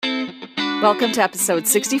Welcome to episode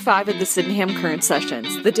 65 of the Sydenham Current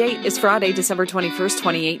Sessions. The date is Friday, December 21st,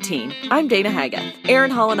 2018. I'm Dana Haggith. Aaron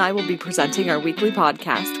Hall and I will be presenting our weekly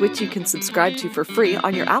podcast, which you can subscribe to for free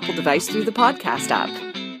on your Apple device through the podcast app.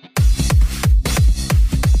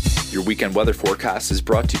 Your weekend weather forecast is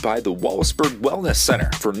brought to you by the Wallaceburg Wellness Center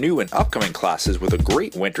for new and upcoming classes with a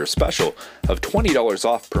great winter special of $20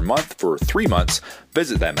 off per month for 3 months.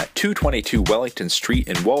 Visit them at 222 Wellington Street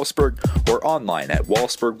in Wallaceburg or online at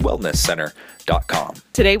wallaceburgwellnesscenter.com.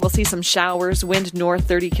 Today we'll see some showers, wind north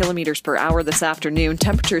 30 kilometers per hour this afternoon,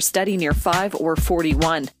 temperature steady near 5 or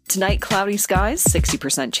 41. Tonight, cloudy skies,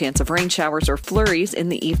 60% chance of rain showers or flurries in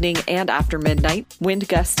the evening and after midnight. Wind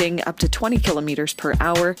gusting up to 20 kilometers per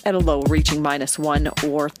hour at a low reaching -1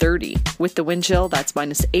 or 30. With the wind chill, that's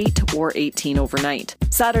 -8 or 18 overnight.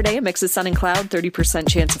 Saturday, a mix of sun and cloud, 30%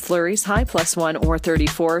 chance of flurries, high +1 or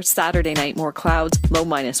 34. Saturday night, more clouds, low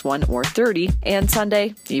 -1 or 30. And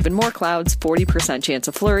Sunday, even more clouds, 40% chance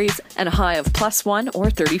of flurries, and a high of +1 or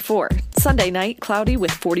 34. Sunday night, cloudy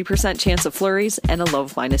with 40% chance of flurries and a low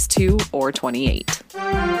of -2 or 28.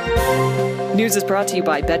 News is brought to you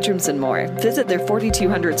by Bedrooms & More. Visit their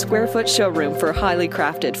 4,200 square foot showroom for highly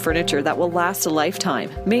crafted furniture that will last a lifetime.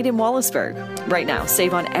 Made in Wallaceburg. Right now,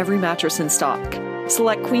 save on every mattress in stock.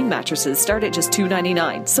 Select queen mattresses start at just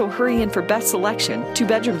 $2.99, so hurry in for best selection to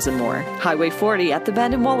Bedrooms & More. Highway 40 at the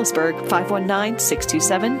Bend in Wallaceburg,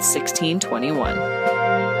 519-627-1621.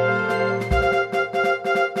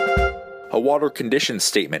 A water condition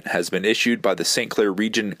statement has been issued by the St. Clair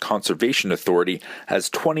Region Conservation Authority as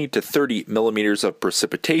 20 to 30 millimeters of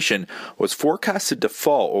precipitation was forecasted to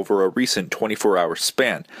fall over a recent 24-hour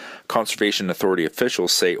span. Conservation Authority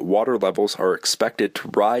officials say water levels are expected to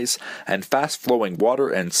rise and fast-flowing water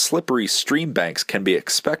and slippery stream banks can be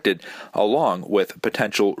expected, along with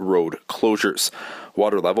potential road closures.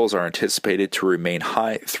 Water levels are anticipated to remain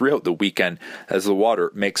high throughout the weekend as the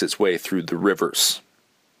water makes its way through the rivers.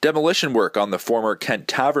 Demolition work on the former Kent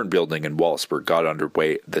Tavern building in Wallaceburg got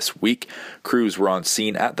underway this week. Crews were on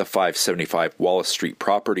scene at the 575 Wallace Street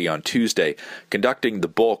property on Tuesday, conducting the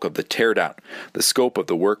bulk of the teardown. The scope of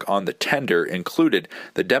the work on the tender included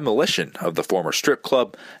the demolition of the former strip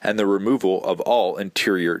club and the removal of all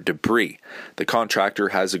interior debris. The contractor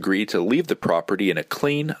has agreed to leave the property in a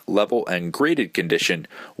clean, level, and graded condition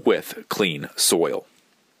with clean soil.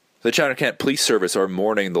 The Chatham-Kent Police Service are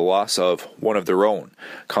mourning the loss of one of their own.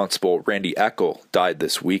 Constable Randy Eckel died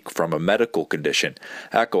this week from a medical condition.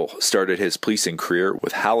 Eckel started his policing career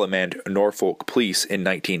with Haldimand Norfolk Police in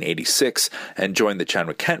 1986 and joined the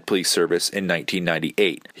Chatham-Kent Police Service in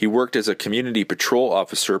 1998. He worked as a community patrol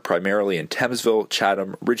officer primarily in Thamesville,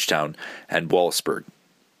 Chatham, Ridgetown, and Wallaceburg.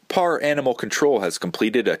 PAR Animal Control has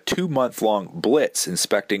completed a 2-month-long blitz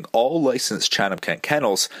inspecting all licensed Chatham-Kent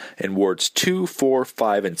kennels in wards 2, 4,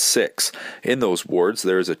 5, and 6. In those wards,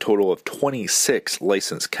 there is a total of 26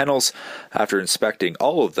 licensed kennels. After inspecting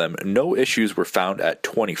all of them, no issues were found at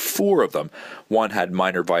 24 of them. One had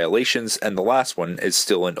minor violations, and the last one is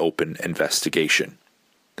still in open investigation.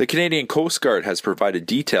 The Canadian Coast Guard has provided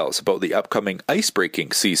details about the upcoming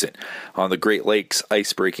ice-breaking season. On the Great Lakes,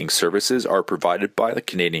 ice-breaking services are provided by the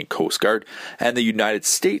Canadian Coast Guard and the United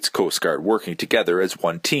States Coast Guard working together as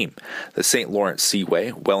one team. The St. Lawrence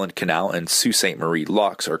Seaway, Welland Canal, and Sault Ste. Marie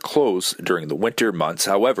locks are closed during the winter months.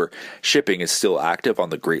 However, shipping is still active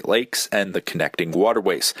on the Great Lakes and the connecting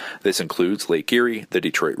waterways. This includes Lake Erie, the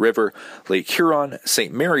Detroit River, Lake Huron,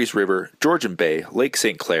 St. Mary's River, Georgian Bay, Lake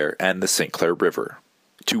St. Clair, and the St. Clair River.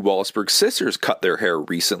 2 Wallaceburg sisters cut their hair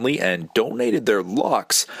recently and donated their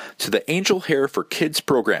locks to the Angel Hair for Kids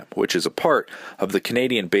program, which is a part of the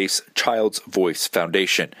Canadian-based Child's Voice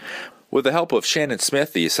Foundation. With the help of Shannon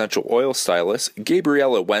Smith, the essential oil stylist,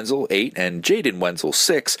 Gabriella Wenzel, 8, and Jaden Wenzel,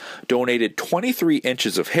 6, donated 23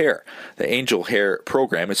 inches of hair. The Angel Hair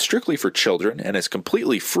program is strictly for children and is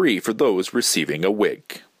completely free for those receiving a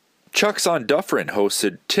wig. Chuck's on Dufferin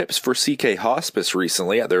hosted Tips for CK Hospice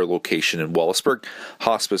recently at their location in Wallaceburg.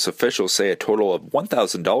 Hospice officials say a total of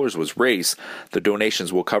 $1,000 was raised. The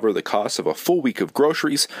donations will cover the cost of a full week of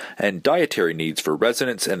groceries and dietary needs for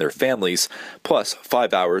residents and their families, plus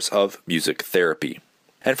 5 hours of music therapy.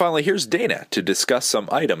 And finally, here's Dana to discuss some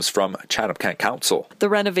items from Chatham-Kent Council. The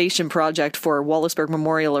renovation project for Wallaceburg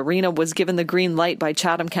Memorial Arena was given the green light by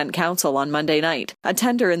Chatham-Kent Council on Monday night. A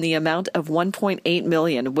tender in the amount of $1.8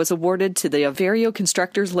 million was awarded to the Averio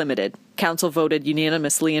Constructors Limited. Council voted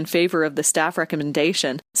unanimously in favor of the staff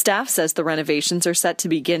recommendation. Staff says the renovations are set to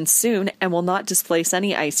begin soon and will not displace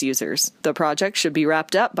any ice users. The project should be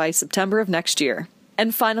wrapped up by September of next year.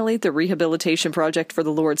 And finally, the rehabilitation project for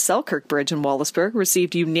the Lord Selkirk Bridge in Wallaceburg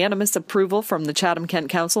received unanimous approval from the Chatham-Kent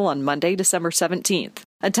Council on Monday, December 17th.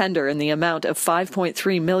 A tender in the amount of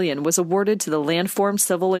 $5.3 million was awarded to the Landform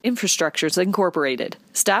Civil Infrastructures Incorporated.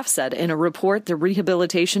 Staff said in a report the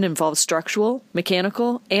rehabilitation involves structural,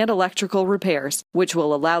 mechanical, and electrical repairs, which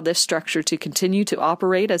will allow this structure to continue to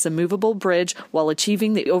operate as a movable bridge while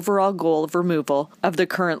achieving the overall goal of removal of the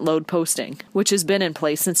current load posting, which has been in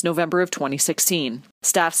place since November of 2016.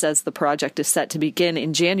 Staff says the project is set to begin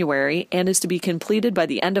in January and is to be completed by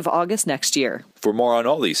the end of August next year. For more on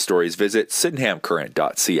all these stories, visit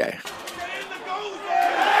sydenhamcurrent.ca.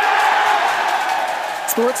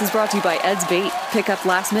 Sports is brought to you by Ed's Bait. Pick up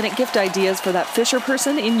last-minute gift ideas for that fisher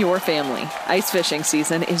person in your family. Ice fishing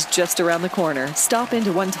season is just around the corner. Stop into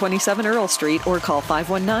 127 Earl Street or call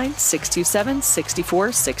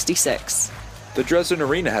 519-627-6466. The Dresden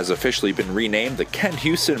Arena has officially been renamed the Ken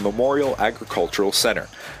Houston Memorial Agricultural Center.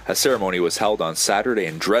 A ceremony was held on Saturday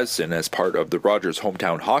in Dresden as part of the Rogers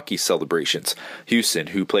hometown hockey celebrations. Houston,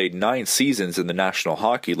 who played 9 seasons in the National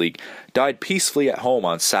Hockey League, died peacefully at home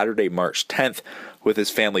on Saturday, March 10th, with his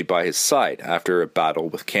family by his side after a battle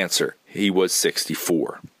with cancer. He was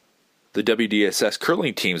 64. The WDSS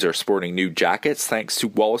curling teams are sporting new jackets thanks to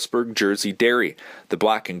Wallaceburg Jersey Dairy. The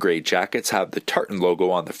black and gray jackets have the tartan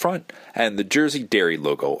logo on the front and the Jersey Dairy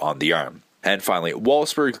logo on the arm. And finally,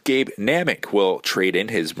 Wallaceburg's Gabe Namick will trade in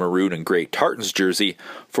his maroon and gray tartans jersey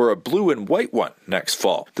for a blue and white one next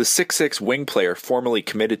fall. The 6'6" wing player formerly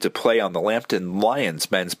committed to play on the Lambton Lions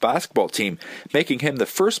men's basketball team, making him the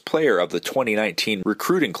first player of the 2019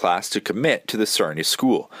 recruiting class to commit to the Sarnia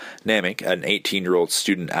school. Namick, an 18-year-old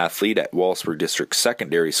student athlete at Wallaceburg District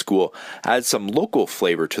Secondary School, adds some local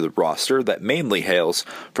flavor to the roster that mainly hails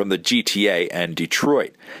from the GTA and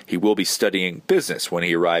Detroit. He will be studying business when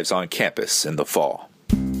he arrives on campus in the fall.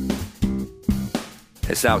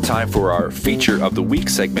 It's now time for our Feature of the Week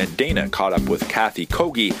segment. Dana caught up with Kathy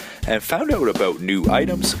Kogi and found out about new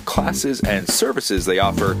items, classes, and services they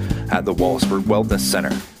offer at the Wallaceburg Wellness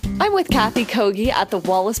Center. I'm with Kathy Kogi at the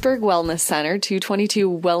Wallaceburg Wellness Center, 222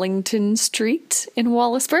 Wellington Street in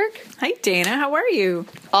Wallaceburg. Hi, Dana. How are you?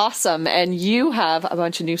 Awesome. And you have a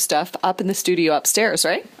bunch of new stuff up in the studio upstairs,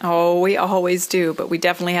 right? Oh, we always do, but we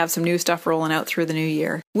definitely have some new stuff rolling out through the new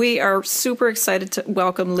year. We are super excited to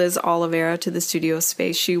welcome Liz Oliveira to the studio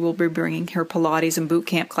space. She will be bringing her Pilates and boot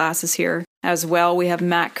camp classes here. As well, we have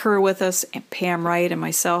Matt Kerr with us, and Pam Wright and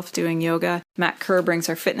myself doing yoga. Matt Kerr brings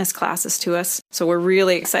our fitness classes to us. So we're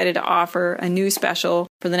really excited to offer a new special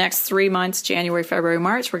for the next 3 months, January, February,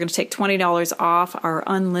 March. We're going to take $20 off our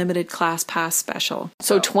unlimited class pass special.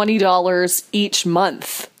 So $20 each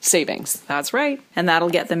month savings. That's right. And that'll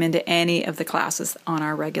get them into any of the classes on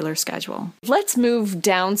our regular schedule. Let's move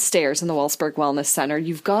downstairs in the Wallaceburg Wellness Center.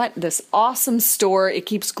 You've got this awesome store. It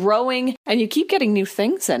keeps growing and you keep getting new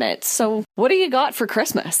things in it. So what do you got for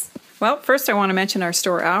Christmas? Well, first I want to mention our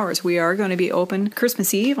store hours. We are going to be open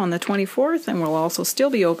Christmas Eve on the 24th, and we'll also still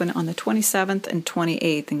be open on the 27th and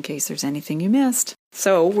 28th in case there's anything you missed.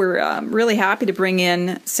 So we're really happy to bring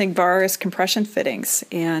in Sigvaris compression fittings,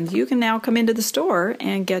 and you can now come into the store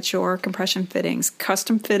and get your compression fittings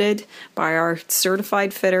custom fitted by our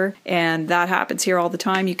certified fitter, and that happens here all the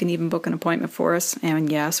time. You can even book an appointment for us. And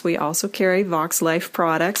yes, we also carry Vox Life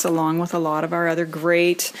products along with a lot of our other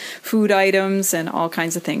great food items and all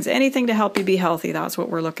kinds of things. Anything to help you be healthy, that's what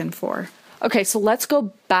we're looking for. Okay, so let's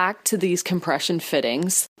go back to these compression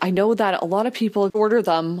fittings. I know that a lot of people order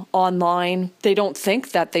them online. They don't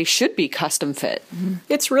think that they should be custom fit.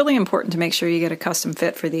 It's really important to make sure you get a custom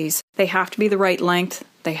fit for these. They have to be the right length,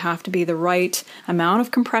 they have to be the right amount of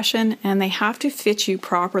compression, and they have to fit you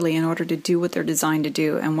properly in order to do what they're designed to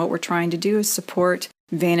do. And what we're trying to do is support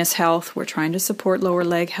venous health. We're trying to support lower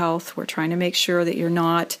leg health. We're trying to make sure that you're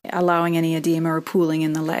not allowing any edema or pooling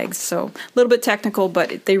in the legs. So a little bit technical,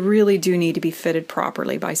 but they really do need to be fitted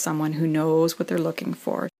properly by someone who knows what they're looking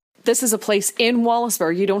for. This is a place in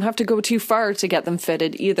Wallaceburg. You don't have to go too far to get them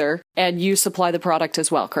fitted either. And you supply the product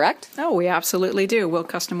as well, correct? Oh, we absolutely do. We'll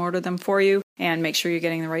custom order them for you and make sure you're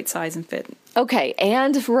getting the right size and fit. Okay,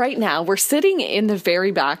 and right now we're sitting in the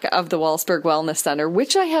very back of the Wallaceburg Wellness Center,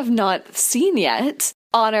 which I have not seen yet.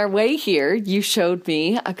 On our way here, you showed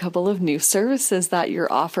me a couple of new services that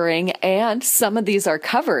you're offering, and some of these are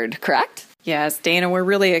covered, correct? Yes, Dana, we're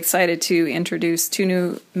really excited to introduce 2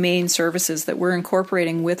 new main services that we're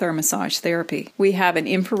incorporating with our massage therapy. We have an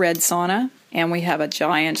infrared sauna and we have a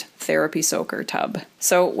giant therapy soaker tub.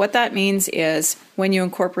 So what that means is when you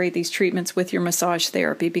incorporate these treatments with your massage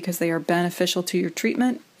therapy, because they are beneficial to your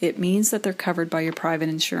treatment, it means that they're covered by your private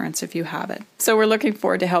insurance if you have it. So we're looking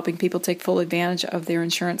forward to helping people take full advantage of their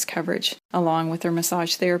insurance coverage along with their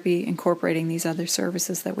massage therapy, incorporating these other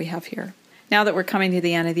services that we have here. Now that we're coming to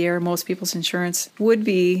the end of the year, most people's insurance would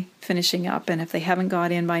be finishing up. And if they haven't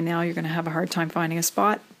got in by now, you're going to have a hard time finding a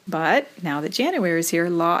spot. But now that January is here,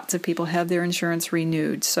 lots of people have their insurance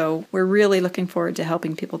renewed. So we're really looking forward to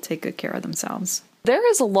helping people take good care of themselves. There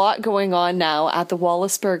is a lot going on now at the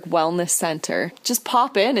Wallaceburg Wellness Center. Just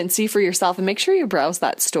pop in and see for yourself and make sure you browse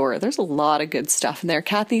that store. There's a lot of good stuff in there.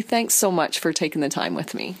 Kathy, thanks so much for taking the time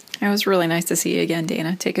with me. It was really nice to see you again,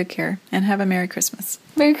 Dana. Take good care and have a Merry Christmas.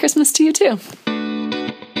 Merry Christmas to you too.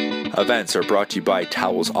 Events are brought to you by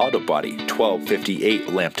Towels Auto Body,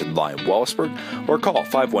 1258 Lambton Line, Wallaceburg, or call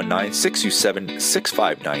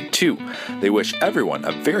 519-627-6592. They wish everyone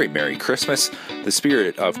a very Merry Christmas. The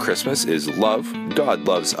spirit of Christmas is love. God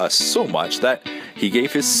loves us so much that He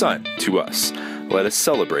gave His Son to us. Let us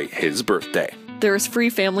celebrate His birthday. There's free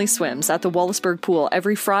family swims at the Wallaceburg Pool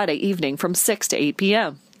every Friday evening from 6 to 8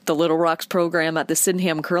 p.m. The Little Rocks program at the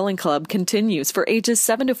Sydenham Curling Club continues for ages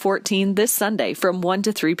 7 to 14 this Sunday from 1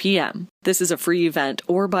 to 3 p.m. This is a free event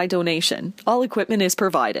or by donation. All equipment is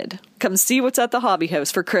provided. Come see what's at the Hobby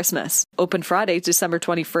House for Christmas. Open Friday, December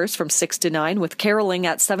 21st from 6 to 9 with caroling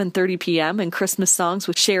at 7:30 p.m. and Christmas songs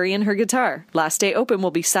with Sherry and her guitar. Last day open will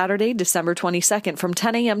be Saturday, December 22nd from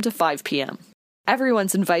 10 a.m. to 5 p.m.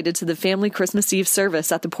 Everyone's invited to the family Christmas Eve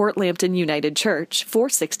service at the Port Lambton United Church,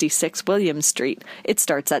 466 Williams Street. It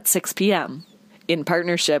starts at 6 p.m. In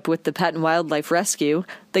partnership with the Pet and Wildlife Rescue,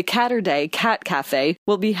 the Catterday Cat Cafe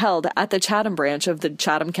will be held at the Chatham branch of the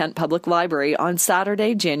Chatham-Kent Public Library on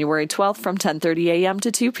Saturday, January 12th from 10:30 a.m.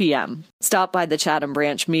 to 2 p.m. Stop by the Chatham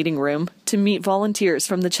branch meeting room to meet volunteers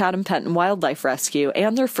from the Chatham Pet and Wildlife Rescue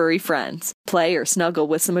and their furry friends. Play or snuggle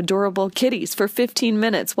with some adorable kitties for 15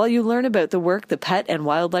 minutes while you learn about the work the Pet and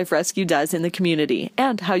Wildlife Rescue does in the community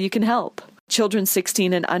and how you can help. Children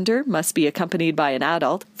 16 and under must be accompanied by an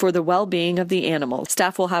adult for the well-being of the animal.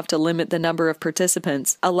 Staff will have to limit the number of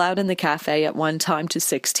participants allowed in the cafe at one time to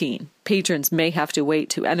 16. Patrons may have to wait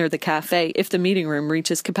to enter the cafe if the meeting room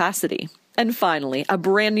reaches capacity. And finally, a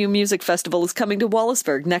brand new music festival is coming to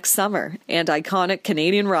Wallaceburg next summer, and iconic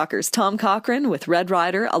Canadian rockers Tom Cochrane with Red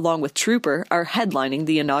Rider along with Trooper are headlining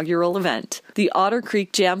the inaugural event. The Otter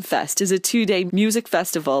Creek Jam Fest is a 2-day music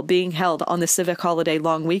festival being held on the Civic Holiday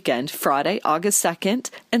long weekend, Friday, August 2nd,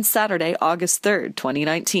 and Saturday, August 3rd,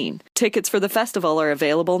 2019. Tickets for the festival are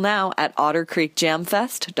available now at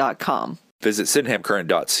ottercreekjamfest.com. Visit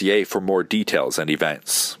sydenhamcurrent.ca for more details and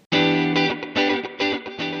events.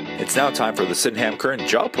 It's now time for the Sydenham Current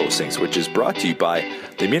job postings, which is brought to you by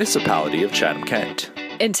the Municipality of Chatham-Kent.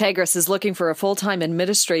 Integris is looking for a full-time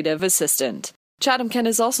administrative assistant. Chatham-Kent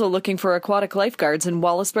is also looking for aquatic lifeguards in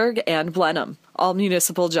Wallaceburg and Blenheim. All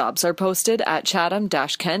municipal jobs are posted at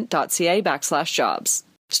chatham-kent.ca/jobs.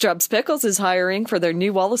 Stubbs Pickles is hiring for their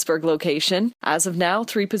new Wallaceburg location. As of now,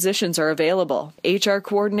 3 positions are available: HR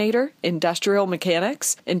Coordinator, Industrial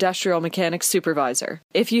Mechanics Supervisor.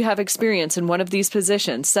 If you have experience in one of these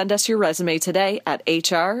positions, send us your resume today at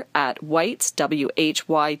hr@whites.ca.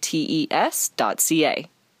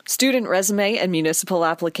 Student Resume and Municipal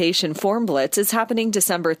Application Form Blitz is happening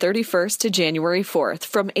December 31st to January 4th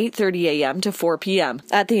from 8:30 a.m. to 4 p.m.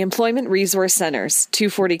 at the Employment Resource Centers,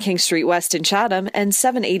 240 King Street West in Chatham and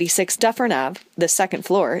 786 Dufferin Ave, the second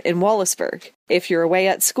floor, in Wallaceburg. If you're away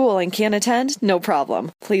at school and can't attend, no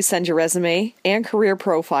problem. Please send your resume and career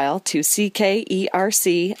profile to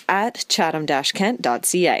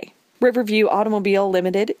ckerc@chatham-kent.ca. Riverview Automobile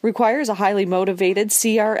Limited requires a highly motivated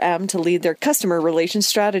CRM to lead their customer relations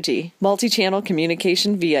strategy. Multi-channel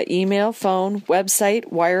communication via email, phone,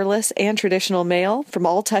 website, wireless, and traditional mail from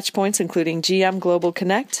all touchpoints including GM Global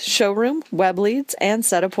Connect, showroom, web leads, and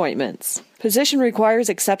set appointments. Position requires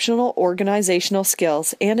exceptional organizational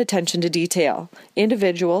skills and attention to detail.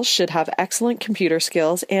 Individuals should have excellent computer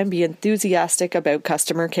skills and be enthusiastic about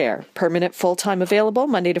customer care. Permanent full-time available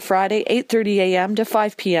Monday to Friday, 8:30 a.m. to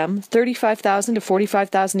 5 p.m., $35,000 to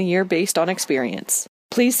 $45,000 a year based on experience.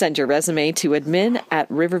 Please send your resume to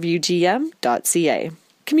admin@riverviewgm.ca.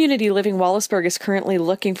 Community Living Wallaceburg is currently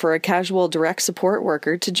looking for a casual direct support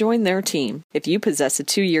worker to join their team. If you possess a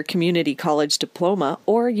 2-year community college diploma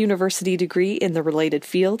or a university degree in the related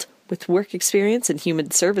field with work experience in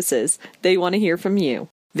human services, they want to hear from you.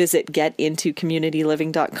 Visit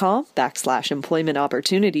getintocommunityliving.com/employment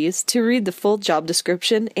opportunities to read the full job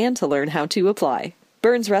description and to learn how to apply.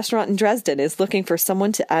 Burns Restaurant in Dresden is looking for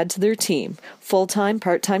someone to add to their team. Full-time,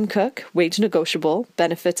 part-time cook, wage negotiable,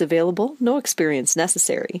 benefits available, no experience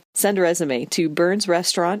necessary. Send a resume to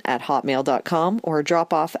burnsrestaurant@hotmail.com or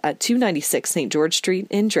drop off at 296 St. George Street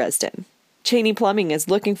in Dresden. Cheney Plumbing is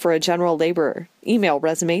looking for a general laborer. Email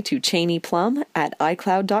resume to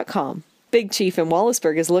cheneyplum@icloud.com. Big Chief in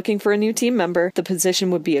Wallaceburg is looking for a new team member. The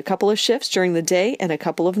position would be a couple of shifts during the day and a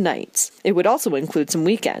couple of nights. It would also include some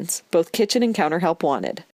weekends. Both kitchen and counter help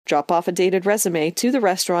wanted. Drop off a dated resume to the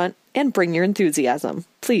restaurant and bring your enthusiasm.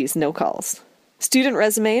 Please, no calls. Student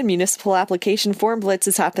resume and municipal application form blitz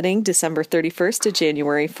is happening December 31st to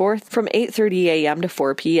January 4th from 8:30 a.m. to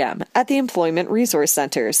 4 p.m. at the Employment Resource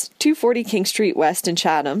Centers, 240 King Street West in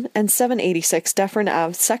Chatham and 786 Dufferin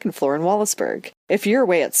Ave, 2nd floor in Wallaceburg. If you're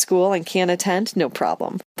away at school and can't attend, no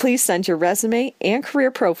problem. Please send your resume and career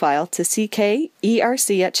profile to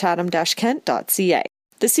ckerc@chatham-kent.ca.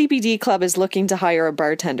 The CBD Club is looking to hire a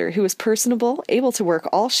bartender who is personable, able to work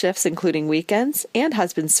all shifts including weekends, and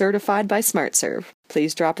has been certified by SmartServe.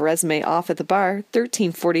 Please drop a resume off at the bar,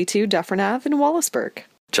 1342 Dufferin Ave in Wallaceburg.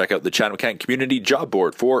 Check out the Chatham-Kent Community Job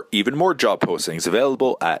Board for even more job postings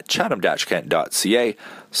available at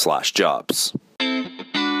chatham-kent.ca/jobs.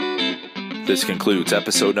 This concludes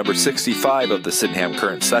episode number 65 of the Sydenham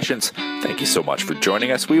Current Sessions. Thank you so much for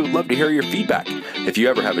joining us. We would love to hear your feedback. If you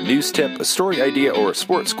ever have a news tip, a story idea, or a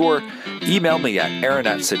sports score, email me at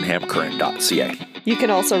aaron@sydenhamcurrent.ca. You can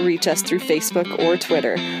also reach us through Facebook or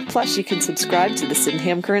Twitter. Plus, you can subscribe to the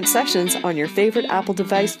Sydenham Current Sessions on your favorite Apple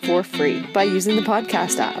device for free by using the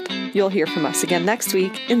podcast app. You'll hear from us again next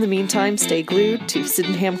week. In the meantime, stay glued to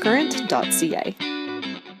sydenhamcurrent.ca.